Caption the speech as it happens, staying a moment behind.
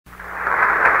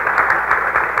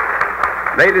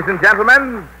Ladies and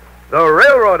gentlemen, the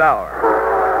Railroad Hour.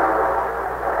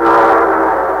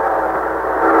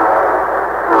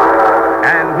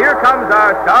 And here comes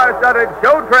our star-studded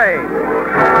show train.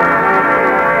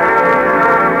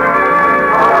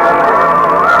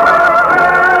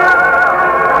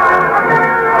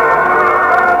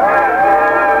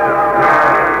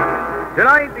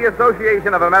 Tonight, the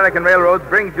Association of American Railroads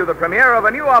brings you the premiere of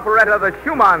a new operetta, The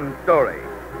Schumann Story,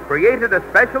 created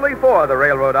especially for the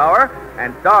Railroad Hour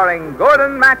and starring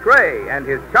Gordon MacRae and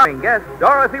his charming guest,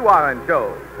 Dorothy Warren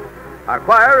Show. Our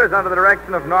choir is under the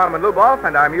direction of Norman Luboff,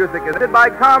 and our music is edited by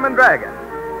Carmen Dragon.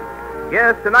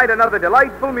 Yes, tonight another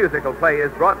delightful musical play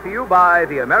is brought to you by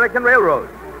the American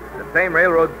Railroads, the same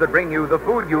railroads that bring you the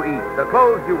food you eat, the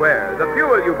clothes you wear, the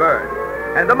fuel you burn,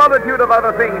 and the multitude of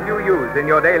other things you use in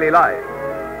your daily life.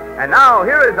 And now,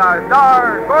 here is our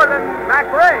star, Gordon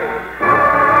MacRae.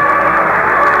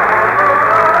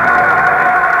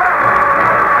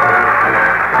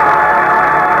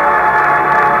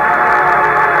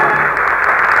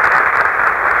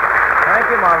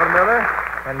 Marvin Miller,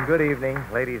 and good evening,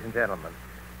 ladies and gentlemen.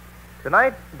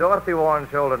 Tonight, Dorothy Warren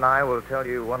Scholl and I will tell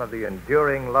you one of the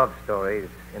enduring love stories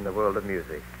in the world of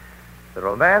music, the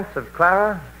romance of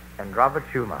Clara and Robert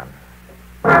Schumann.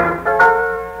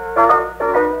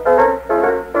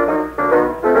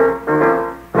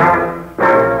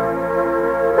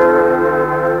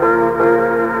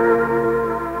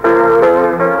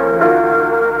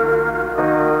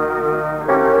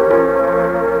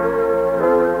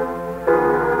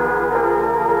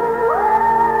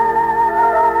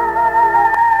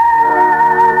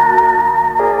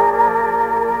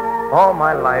 All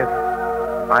my life,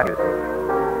 I music.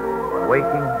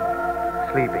 Waking,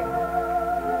 sleeping.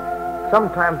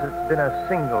 Sometimes it's been a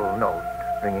single note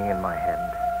ringing in my head.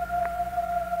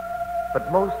 But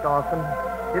most often,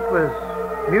 it was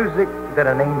music that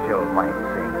an angel might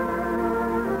sing.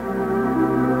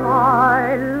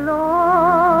 My love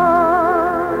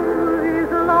is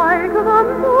like the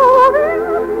moving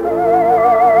sea.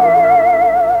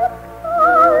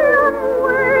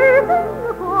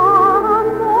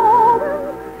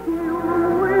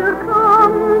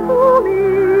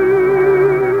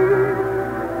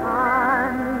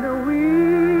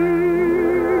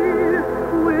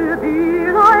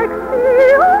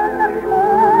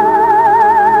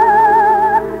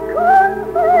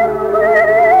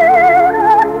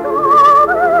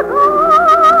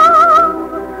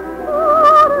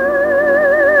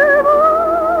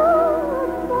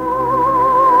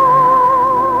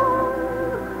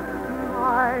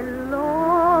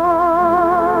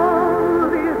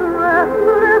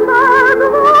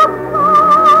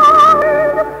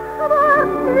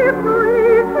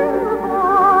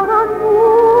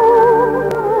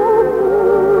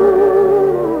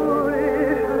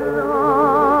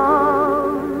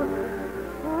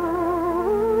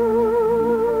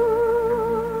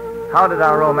 How did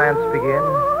our romance begin?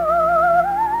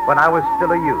 When I was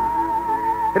still a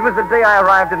youth. It was the day I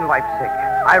arrived in Leipzig.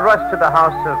 I rushed to the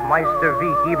house of Meister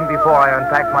Wieck even before I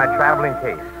unpacked my traveling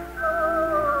case.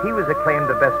 He was acclaimed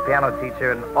the best piano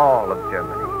teacher in all of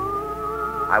Germany.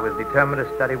 I was determined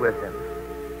to study with him.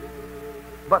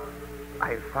 But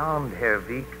I found Herr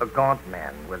Wieck a gaunt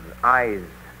man with eyes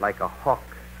like a hawk.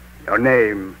 Your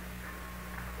name?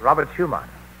 Robert Schumann.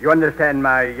 You understand,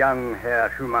 my young Herr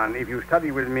Schumann, if you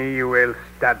study with me, you will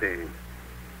study.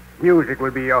 Music will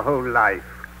be your whole life.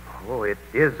 Oh, it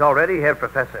is already, Herr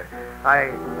Professor.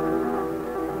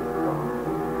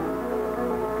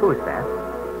 Who is that?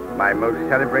 My most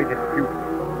celebrated pupil.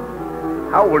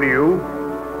 How old are you?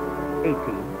 18.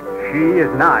 She is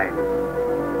 9.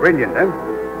 Brilliant, eh?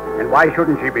 And why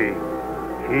shouldn't she be?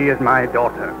 She is my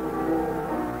daughter.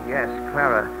 Yes,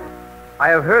 Clara. I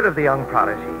have heard of the young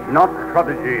prodigy. Not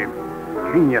prodigy.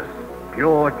 Genius.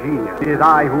 Pure genius. It is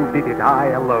I who did it. I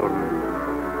alone.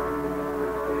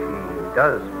 She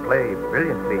does play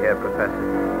brilliantly, Herr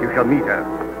Professor. You shall meet her.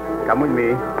 Come with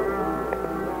me.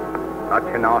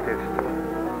 Such an artist.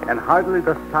 And hardly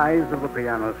the size of the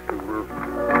piano stool.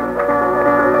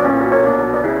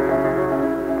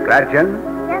 Gretchen?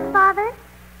 Yes, Father?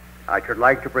 I should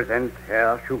like to present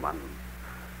Herr Schumann.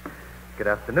 Good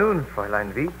afternoon,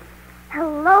 Fräulein Wieck.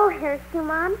 Hello, Herr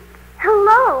Schumann.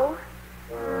 Hello.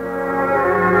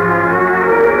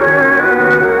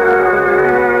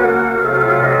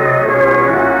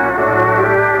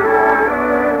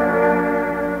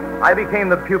 I became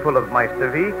the pupil of Meister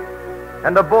Wieck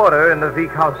and a boarder in the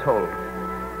Wieck household.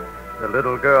 The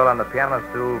little girl on the piano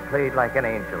stool played like an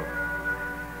angel.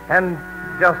 And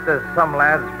just as some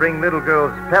lads bring little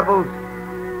girls pebbles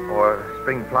or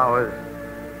spring flowers,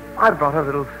 I brought a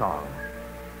little song.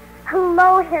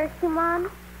 Hello, Herr Schumann.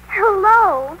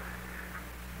 Hello.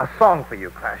 A song for you,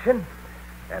 Klaschen.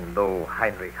 And though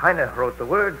Heinrich Heine wrote the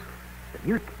words, the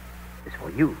music is for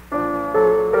you.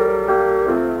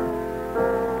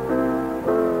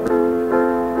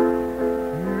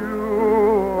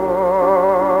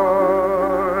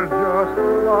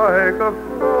 Like a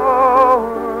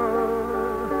flower,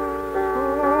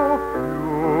 so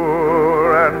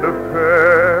pure and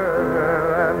fair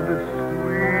and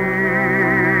sweet.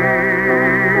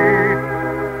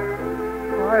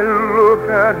 I look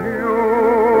at you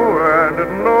and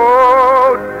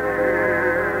know, dear,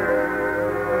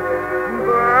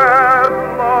 that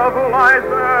love lies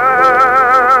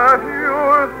at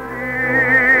your feet.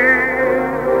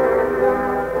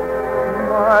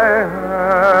 My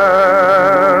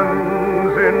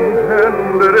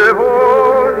tender devotion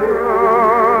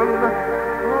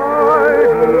I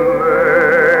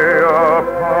lay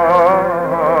upon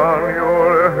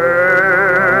your head.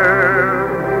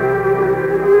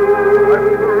 I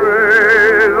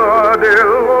pray the dear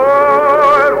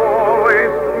Lord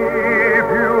always keep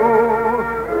you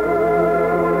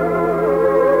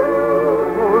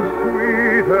so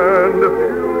sweet and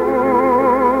pure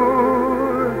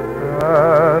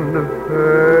and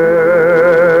fair.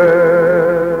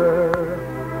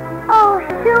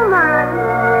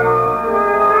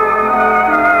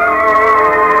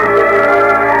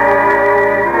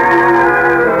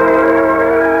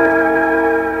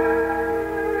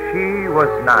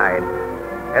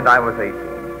 And I was 18,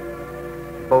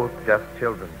 both just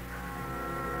children.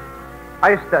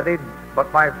 I studied,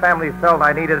 but my family felt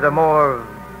I needed a more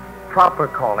proper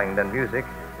calling than music,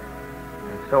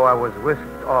 and so I was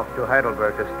whisked off to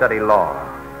Heidelberg to study law.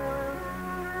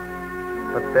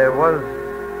 But there was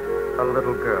a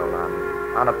little girl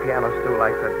on a piano stool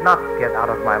I could not get out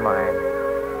of my mind.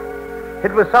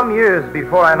 It was some years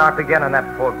before I knocked again on that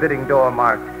forbidding door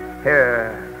marked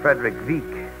Herr Friedrich Wieck.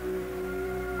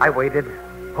 I waited,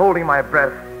 holding my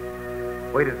breath,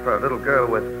 waited for a little girl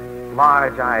with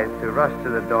large eyes to rush to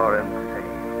the door and say,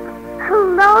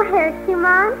 Hello, Herr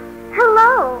Schumann.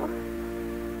 Hello.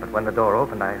 But when the door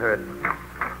opened, I heard,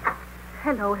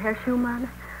 Hello, Herr Schumann.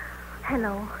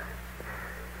 Hello.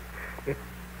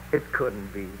 It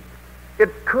couldn't be.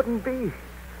 It couldn't be.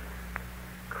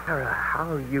 Clara,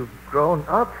 how you've grown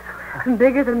up.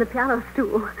 Bigger than the piano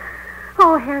stool.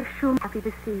 Oh, Herr Schumann, happy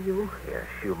to see you. Herr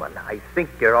Schumann, I think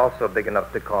you're also big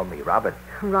enough to call me Robert.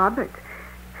 Robert.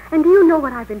 And do you know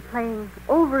what I've been playing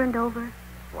over and over?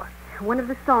 What? One of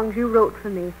the songs you wrote for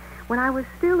me when I was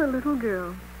still a little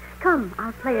girl. Come,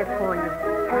 I'll play it for you.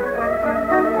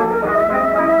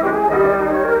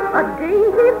 A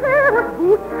dainty pair of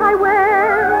boots I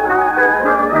wear,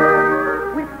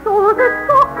 with soles as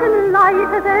soft and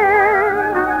light there.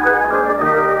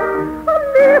 A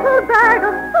little bag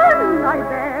of fun I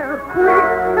bear, quick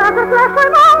as a flash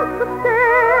I'm out the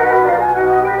stairs.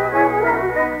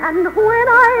 And when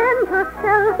I enter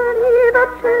stealthily, the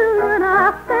children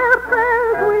ask their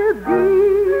prayers will be.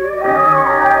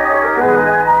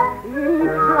 In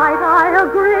each bright eye a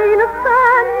grain of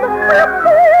sand will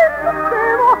please to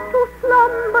them off to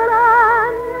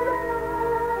slumberland.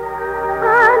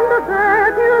 And there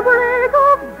till break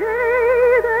of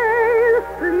day they'll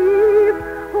sleep,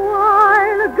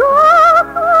 while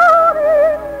God's own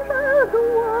angels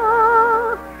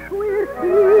watch with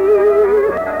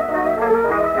peace.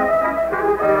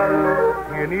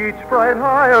 In each bright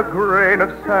eye a grain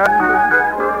of sand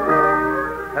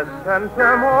has sent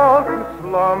them all to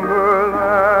slumberland.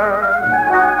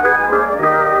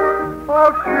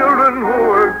 All children who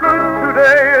were good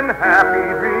today in happy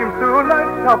dreams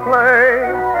tonight shall play.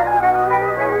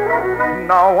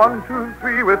 Now 1, 2,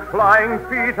 3 with flying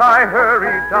feet I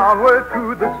hurry downward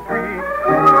to the street.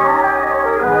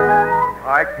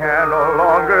 I can no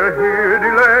longer here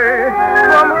delay.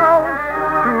 From house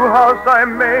to house I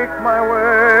make my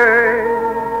way.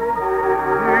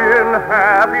 In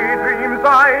happy dreams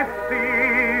I see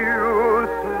you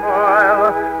smile,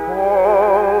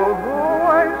 although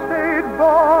I stayed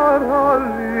but a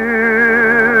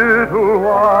little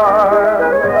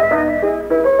while.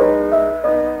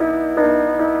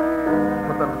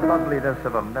 For the loveliness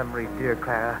of a memory, dear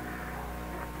Clara,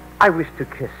 I wish to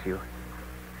kiss you.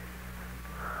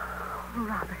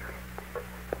 Robert.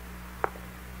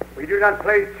 We do not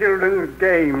play children's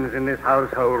games in this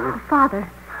household. Oh, Father.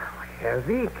 Herr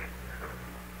Wieck.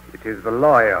 It is the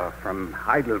lawyer from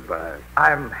Heidelberg.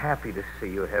 I'm happy to see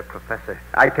you, Herr Professor.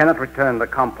 I cannot return the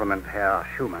compliment, Herr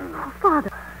Schumann. Oh,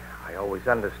 Father. I always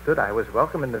understood I was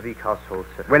welcome in the Wieck household,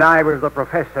 sir. When I was the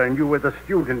professor and you were the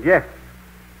student, yes.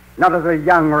 Not as a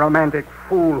young romantic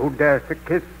fool who dares to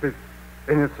kiss this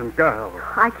innocent girl.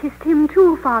 I kissed him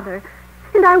too, Father,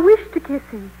 and I wished to kiss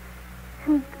him.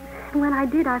 And when I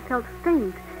did, I felt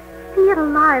faint, and yet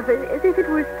alive, as if it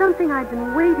were something I'd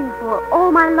been waiting for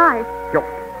all my life.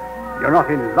 You're not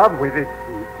in love with it.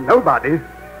 Nobody.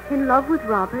 In love with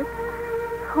Robert?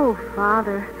 Oh,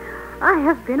 Father, I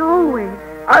have been always.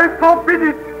 I forbid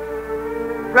it.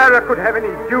 Clara could have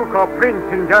any duke or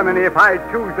prince in Germany if I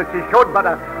choose that she should, but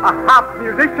a half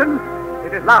musician?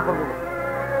 It is laughable.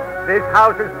 This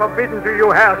house is forbidden to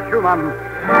you, Herr Schumann.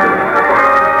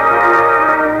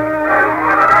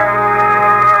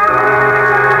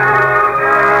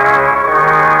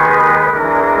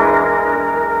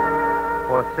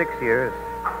 For 6 years,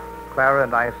 Clara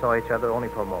and I saw each other only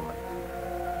for moments.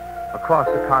 Across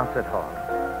the concert hall,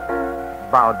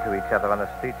 bowed to each other on the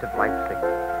streets of Leipzig.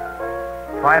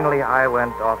 Finally, I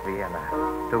went off Vienna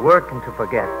to work and to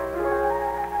forget.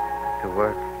 To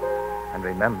work and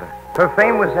remember. Her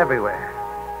fame was everywhere.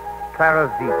 Clara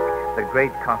Wieck, the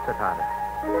great concertata.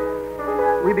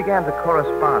 We began to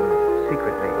correspond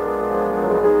secretly.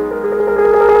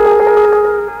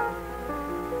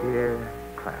 Dear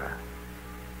Clara,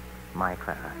 my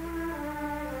Clara,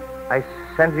 I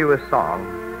send you a song,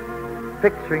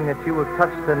 picturing that you will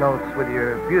touch the notes with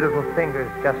your beautiful fingers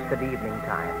just at evening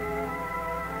time,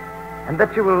 and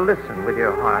that you will listen with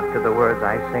your heart to the words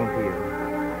I sing to you.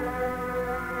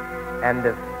 And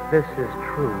if this is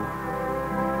true,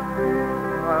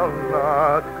 I'll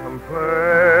not complain,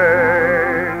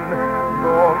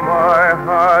 though my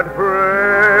heart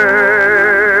breaks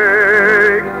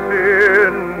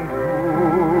in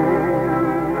two.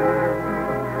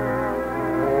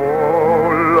 Oh,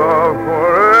 love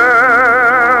forever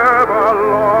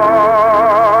lost.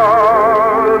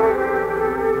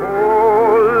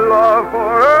 Oh, love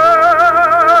forever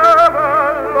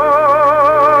lost.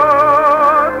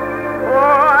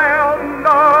 I'll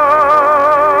not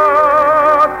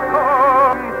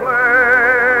complain.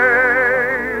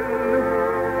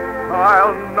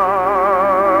 I'll not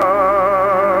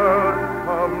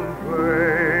complain.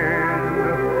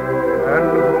 And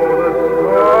for the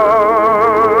star,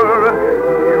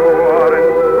 you are in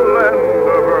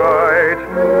splendor bright,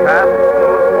 cast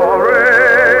those foray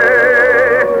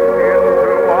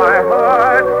into my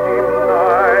heart deep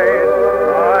night.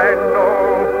 I know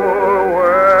full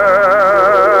well.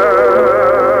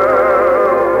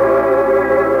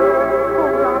 Oh,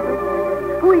 Robert,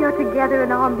 we are together in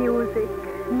our music,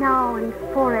 now and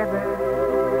forever.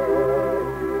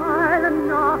 I'll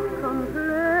not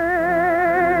complain,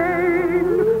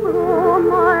 though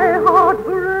my heart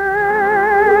breaks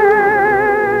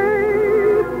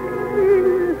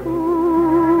in two.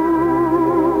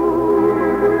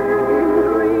 In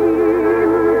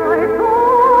dreams I saw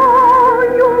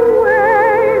you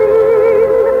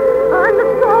waiting, and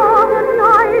saw the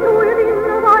night within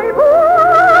thy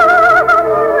bosom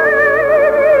waiting.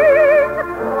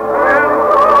 And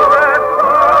so that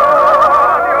on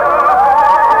your heart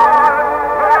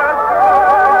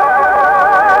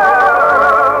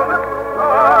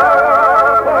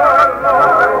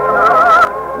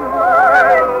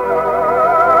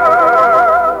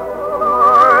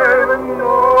has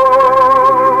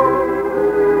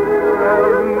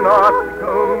not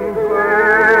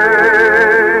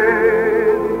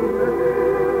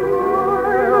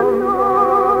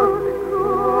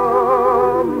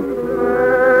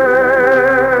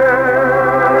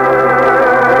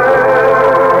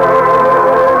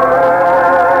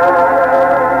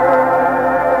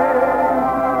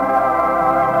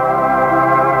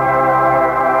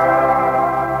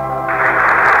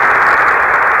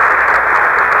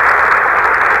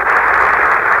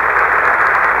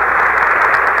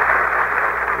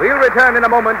We'll return in a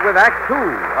moment with Act Two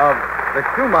of the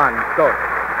Schumann story.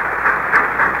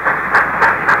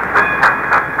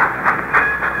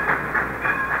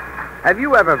 Have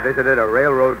you ever visited a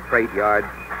railroad freight yard?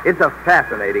 It's a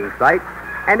fascinating sight,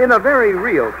 and in a very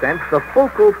real sense, the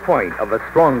focal point of a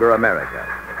stronger America.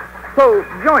 So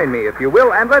join me, if you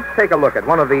will, and let's take a look at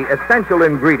one of the essential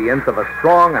ingredients of a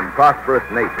strong and prosperous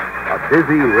nation, a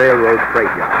busy railroad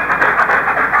freight yard.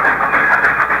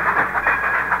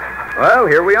 Well,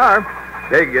 here we are.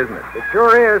 Big, isn't it? It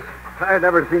sure is. I've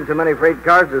never seen so many freight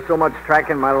cars with so much track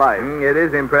in my life. It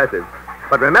is impressive.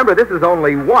 But remember, this is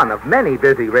only one of many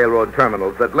busy railroad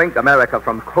terminals that link America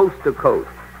from coast to coast.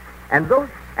 And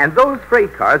those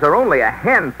freight cars are only a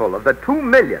handful of the 2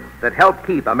 million that help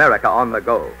keep America on the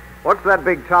go. What's that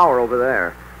big tower over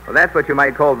there? Well, that's what you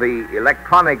might call the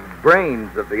electronic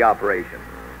brains of the operation.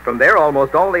 From there,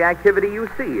 almost all the activity you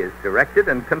see is directed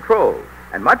and controlled,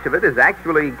 and much of it is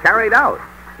actually carried out.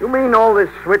 You mean all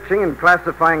this switching and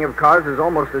classifying of cars is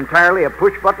almost entirely a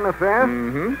push-button affair?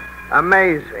 Mm-hmm.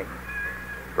 Amazing.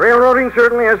 Railroading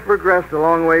certainly has progressed a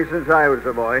long way since I was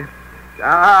a boy.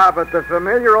 Ah, but the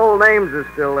familiar old names are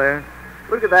still there.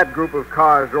 Look at that group of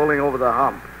cars rolling over the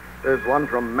hump. There's one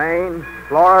from Maine,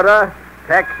 Florida,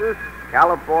 Texas,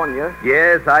 California.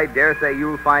 Yes, I dare say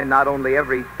you'll find not only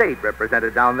every state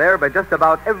represented down there, but just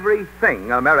about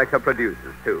everything America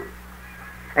produces, too.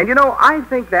 And you know, I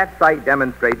think that sight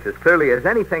demonstrates as clearly as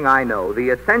anything I know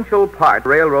the essential part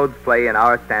railroads play in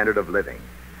our standard of living.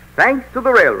 Thanks to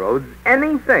the railroads,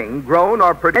 anything grown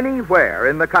or produced anywhere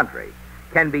in the country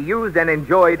can be used and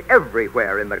enjoyed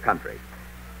everywhere in the country.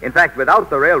 In fact, without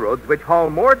the railroads, which haul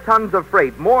more tons of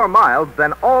freight, more miles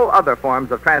than all other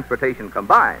forms of transportation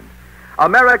combined,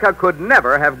 America could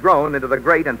never have grown into the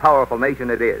great and powerful nation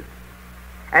it is.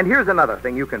 And here's another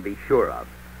thing you can be sure of.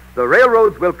 The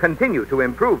railroads will continue to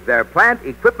improve their plant,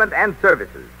 equipment, and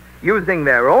services, using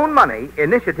their own money,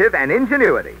 initiative, and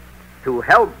ingenuity to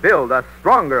help build a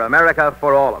stronger America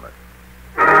for all of us.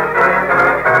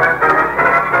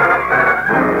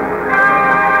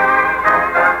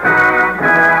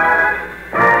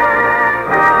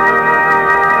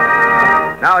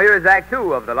 Now here is Act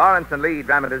Two of the Lawrence and Lee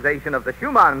dramatization of the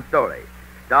Schumann story,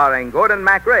 starring Gordon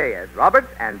MacRae as Robert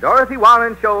and Dorothy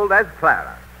Warren Scholl as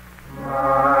Clara.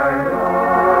 My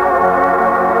love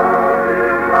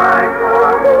is like a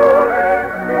morning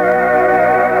day.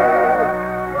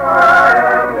 I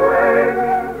am waiting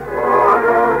for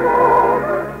the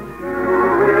moment you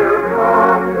will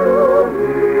come to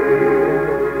me.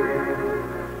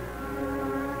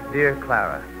 Dear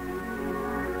Clara,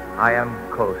 I am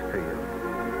close to you,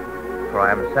 for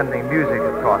I am sending music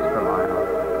across the mile.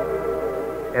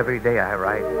 Every day I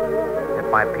write, at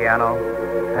my piano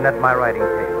and at my writing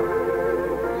table.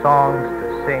 Songs to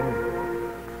sing,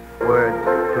 words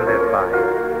to live by.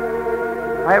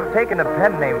 I have taken a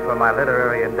pen name for my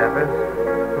literary endeavors,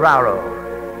 Raro,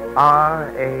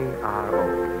 R-A-R-O.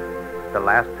 The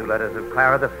last two letters of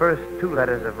Clara, the first two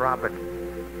letters of Robert.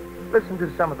 Listen to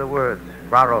some of the words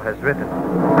Raro has written.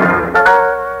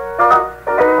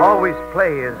 Always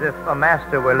play as if a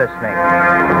master were listening.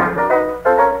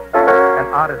 An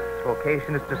artist's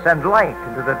vocation is to send light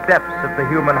into the depths of the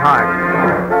human heart.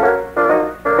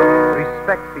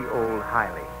 Respect the old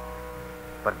highly,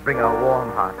 but bring a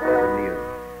warm heart to the new.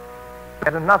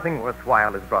 And nothing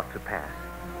worthwhile is brought to pass.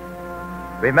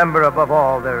 Remember, above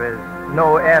all, there is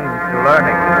no end to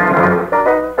learning.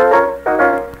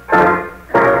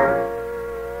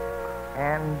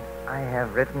 And I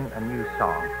have written a new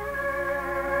song.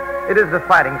 It is a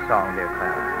fighting song, dear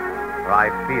Clara, for I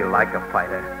feel like a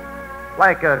fighter,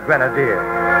 like a grenadier.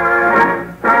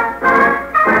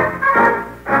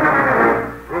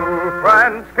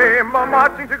 France came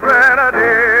a-marching to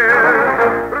grenadiers,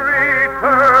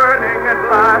 returning at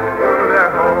last to their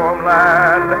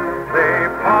homeland. They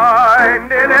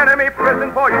pined in enemy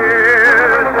prison for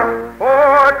years,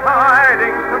 for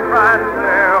tidings from France,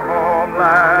 their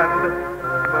homeland.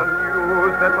 The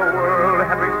news that the world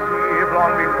had received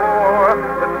long before,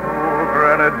 the two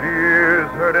grenadiers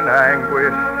heard in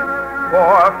anguish.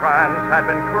 For France had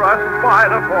been crushed by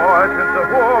the fortunes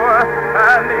of war,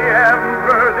 and the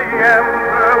emperor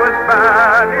was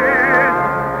banished.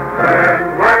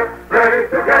 Then went they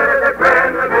together, the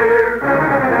grenadiers,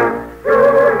 to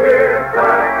hear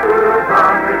such news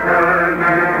on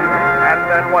returning. And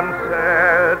then one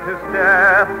said his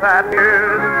death that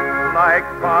is like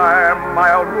fire,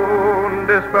 my old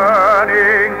wound is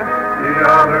burning. The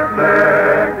other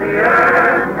said the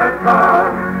end has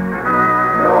come.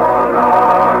 No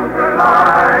longer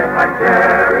life I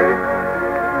carry,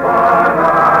 but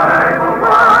I'm a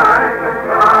wife and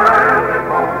child at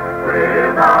home,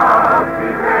 without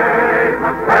behave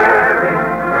and caring.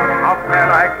 How can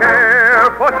I care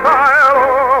for child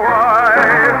or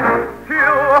wife,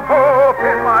 till hope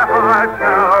in my heart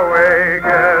shall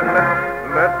awaken?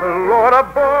 Let the Lord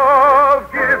above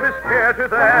give his care to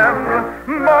them.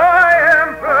 My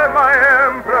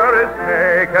emperor is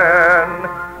taken.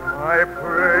 I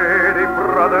pray thee,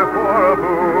 brother, for a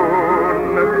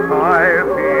boon. I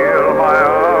feel my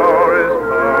hour is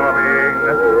coming.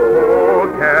 Oh,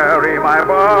 carry my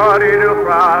body to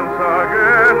France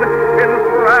again. In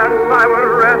France I will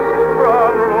rest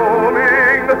from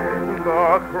roaming.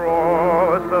 The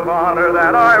cross of honor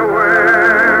that I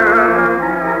wear,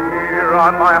 here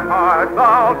on my heart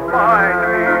thou'lt find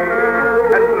me,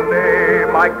 and lay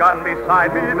my gun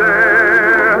beside me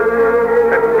there,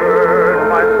 and turn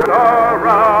my sword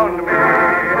around me.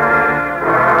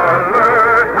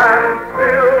 Alert and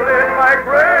still in my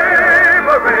grave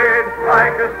arrayed,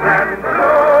 like a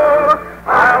sentinel,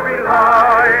 I'll be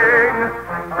lying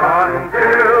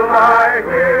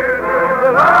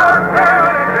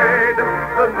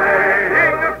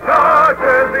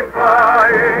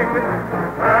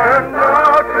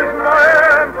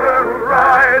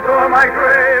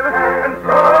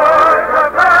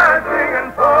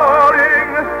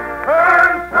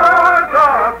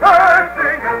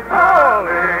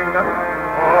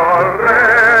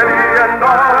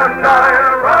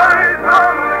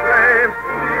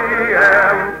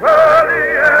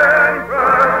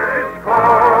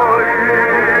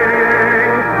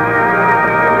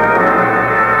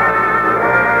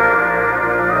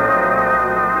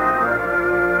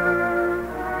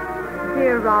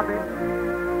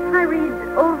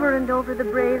the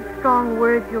brave, strong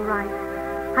words you write.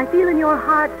 I feel in your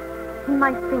heart, in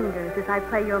my fingers, as I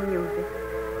play your music.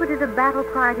 For it is a battle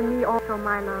cry to me also,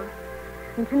 my love.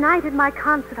 And tonight at my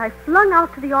concert, I flung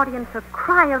out to the audience a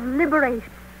cry of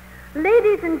liberation.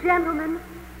 Ladies and gentlemen,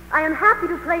 I am happy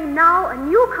to play now a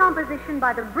new composition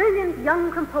by the brilliant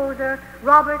young composer,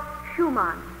 Robert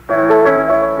Schumann.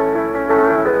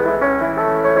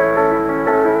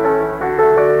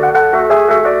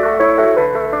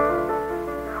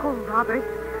 Oh, Robert,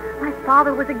 my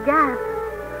father was aghast.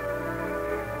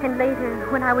 And later,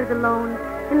 when I was alone,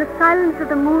 in the silence of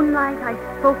the moonlight, I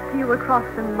spoke to you across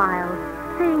the miles,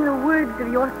 saying the words of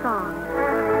your song.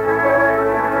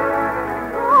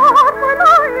 God, my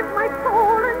life, my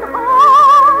soul and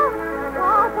heart,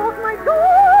 thou both my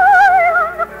joy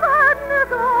and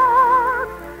sadness art.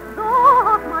 Thou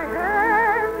art my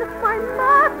hand, my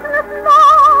matchless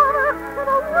love, and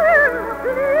a will of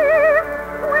belief,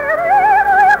 wherein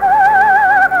I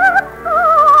hope,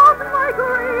 God, my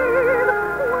grave,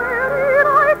 wherein I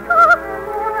trust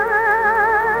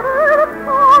forever,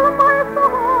 all my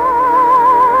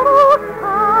sorrows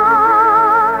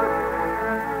past.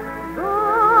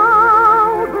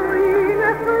 Thou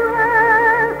bringest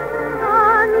rest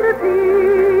and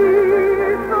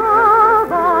peace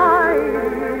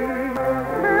abiding.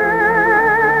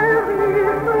 Carry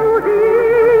through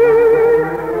thee,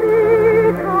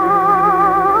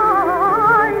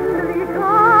 kindly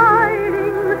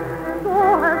guiding, so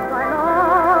as thy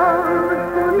love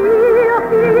to me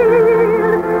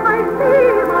appeared. I see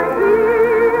my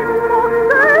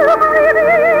inmost self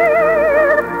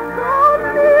revealed. Thou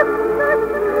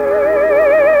liftest me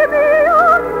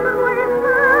beyond my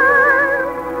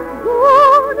sense.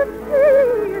 Good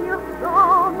genius,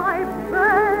 thou my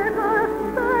better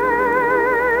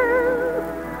sense.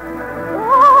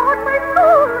 God, my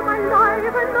soul, my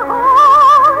life and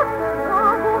heart, thou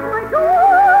both my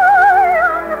joy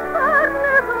and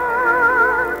sadness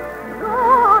art.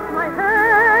 God, my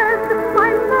hand,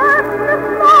 my matchless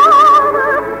love,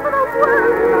 and a world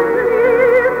of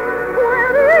bliss,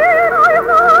 wherein I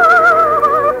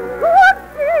hover, good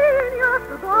genius,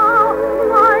 thou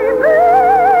my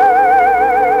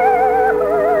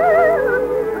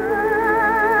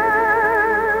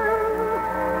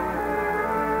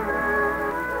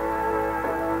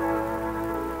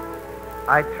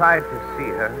I tried to see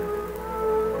her,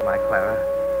 my Clara.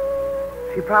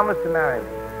 She promised to marry me.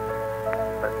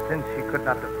 But since she could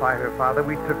not defy her father,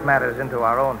 we took matters into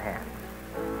our own hands.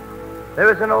 There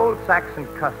is an old Saxon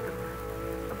custom.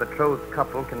 A betrothed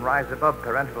couple can rise above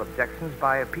parental objections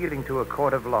by appealing to a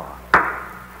court of law.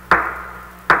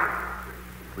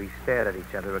 We stared at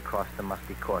each other across the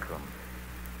musty courtroom.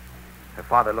 Her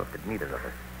father looked at neither of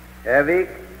us. Ervik,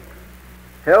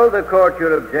 tell the court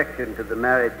your objection to the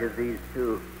marriage of these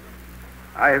two.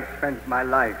 I have spent my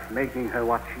life making her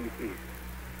what she is,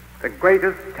 the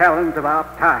greatest talent of our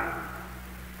time.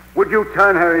 Would you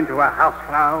turn her into a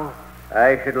housefrau?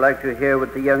 I should like to hear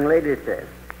what the young lady says.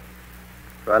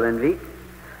 Fräulein Wieck?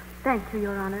 Thank you,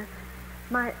 Your Honor.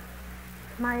 My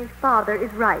father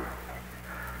is right.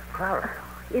 Clara.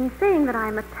 In saying that I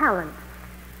am a talent,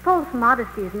 false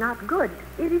modesty is not good.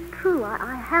 It is true,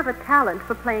 I have a talent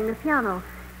for playing the piano,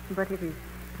 but it is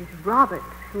Robert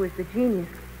who is the genius.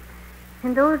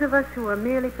 And those of us who are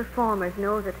merely performers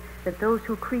know that those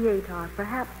who create are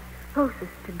perhaps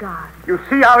closest to God. You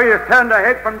see how he has turned her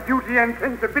head from duty and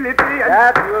sensibility and...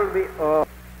 That will be all.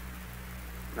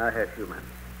 Now, Herr Schumann,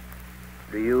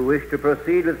 do you wish to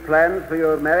proceed with plans for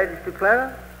your marriage to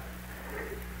Clara?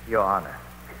 Your Honor,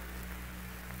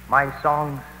 my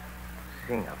songs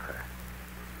sing of her.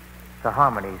 The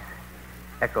harmonies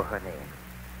echo her name.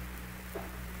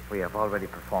 We have already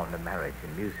performed a marriage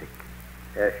in music.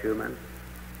 Herr Schumann,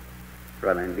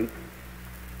 Fräulein Wieck,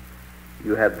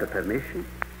 you have the permission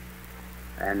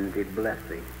and the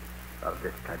blessing of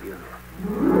this tribunal.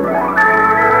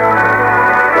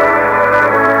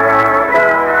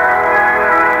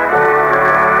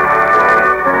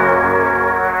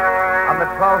 On the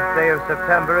 12th day of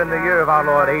September in the year of our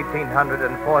Lord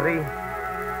 1840,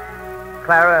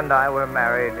 Clara and I were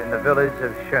married in the village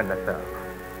of Schönefeld.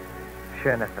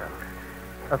 Schönefeld,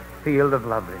 a field of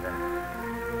loveliness.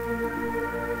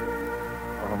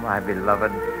 Oh, my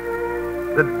beloved,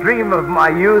 the dream of my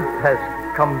youth has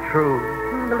come true.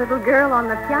 The little girl on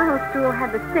the piano stool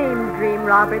had the same dream,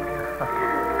 Robert.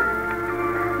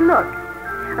 Look,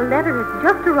 a letter has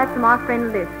just arrived from our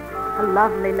friend Liszt. A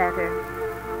lovely letter.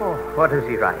 Oh, what does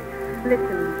he write?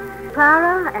 Listen,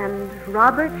 Clara and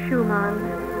Robert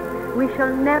Schumann, we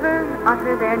shall never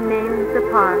utter their names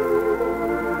apart.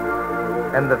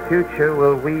 And the future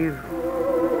will weave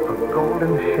a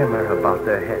golden shimmer about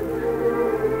their heads.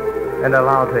 and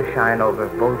allowed to shine over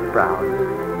both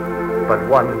brows, but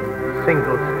one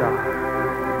single star.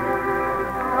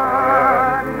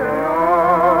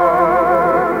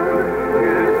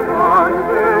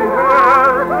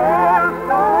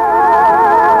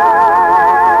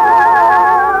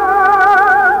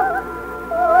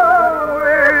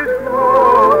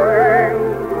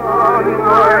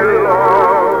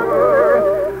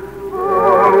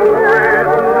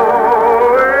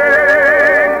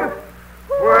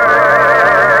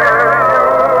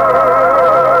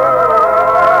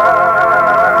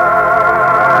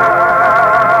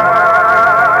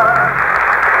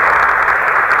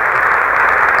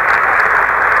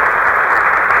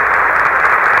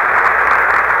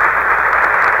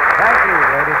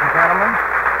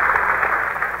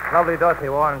 Lovely Dorothy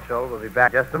Warrenshow will be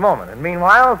back in just a moment. And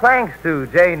meanwhile, thanks to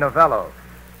Jay Novello,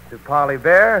 to Polly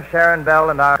Bear, Sharon Bell,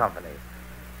 and our company.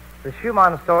 The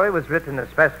Schumann story was written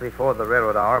especially for the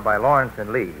Railroad Hour by Lawrence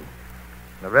and Lee.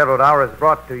 The Railroad Hour is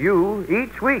brought to you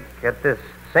each week at this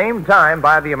same time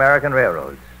by the American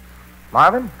Railroads.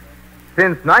 Marvin?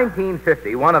 Since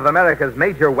 1950, one of America's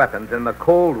major weapons in the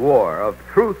Cold War of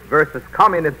truth versus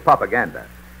communist propaganda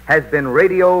has been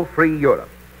Radio Free Europe.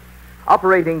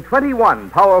 Operating 21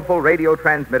 powerful radio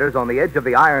transmitters on the edge of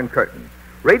the Iron Curtain,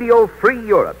 Radio Free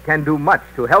Europe can do much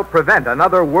to help prevent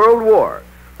another world war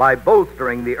by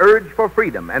bolstering the urge for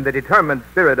freedom and the determined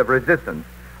spirit of resistance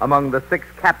among the 6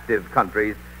 captive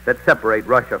countries that separate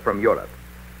Russia from Europe.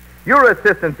 Your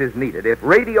assistance is needed if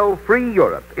Radio Free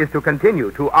Europe is to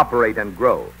continue to operate and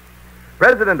grow.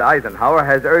 President Eisenhower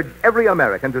has urged every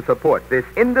American to support this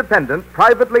independent,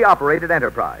 privately operated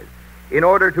enterprise in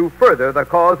order to further the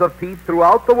cause of peace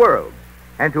throughout the world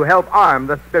and to help arm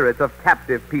the spirits of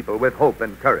captive people with hope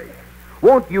and courage.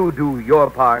 Won't you do your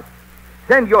part?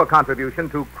 Send your contribution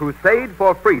to Crusade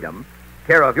for Freedom,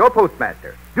 care of your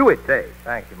postmaster. Do it, say.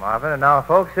 Thank you, Marvin. And now,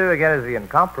 folks, here again is the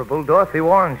incomparable Dorothy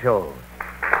Warrenshow.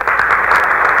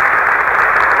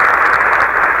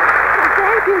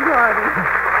 Thank you,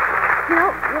 Gordon. You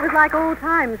know, it was like old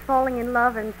times, falling in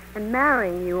love and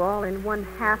marrying you all in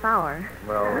 1/2 hour.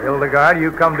 Well, Hildegard,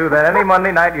 you come do that any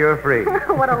Monday night you're free.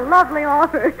 What a lovely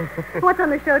offer. What's on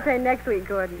the show train next week,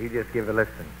 Gordon? You just give a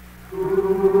listen.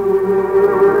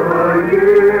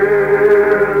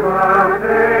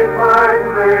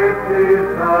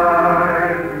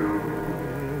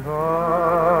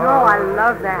 Oh, I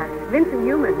love that. Vincent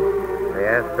Newman.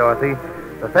 Yes, Dorothy.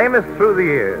 The famous Through the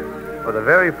Years, for the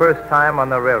very first time on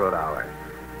the Railroad Hour.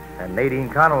 And Nadine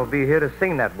Connor will be here to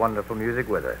sing that wonderful music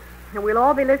with us. And we'll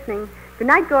all be listening. Good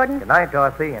night, Gordon. Good night,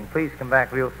 Dorothy, and please come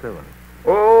back real soon.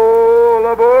 All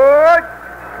aboard!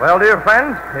 Well, dear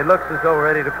friends, it looks as though we're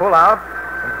ready to pull out.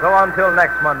 And so until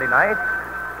next Monday night,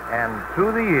 and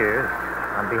Through the Years,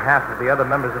 on behalf of the other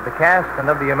members of the cast and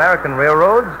of the American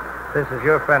Railroads, this is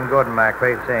your friend Gordon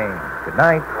MacRae saying good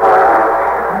night.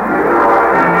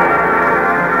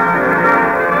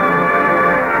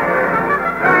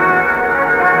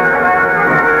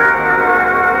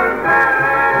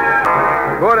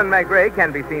 Gordon MacRae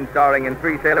can be seen starring in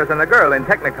Three Sailors and a Girl in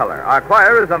Technicolor. Our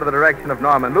choir is under the direction of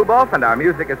Norman Luboff, and our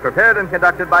music is prepared and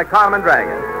conducted by Carmen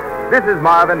Dragon. This is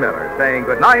Marvin Miller saying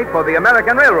good night for the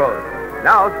American Railroad.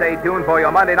 Now stay tuned for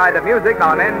your Monday night of music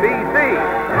on NBC.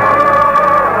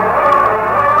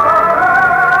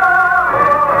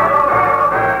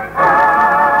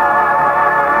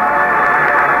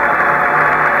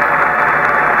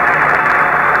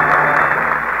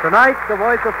 Tonight, the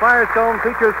Voice of Firestone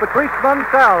features Patrice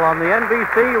Munsell on the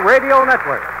NBC Radio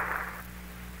Network.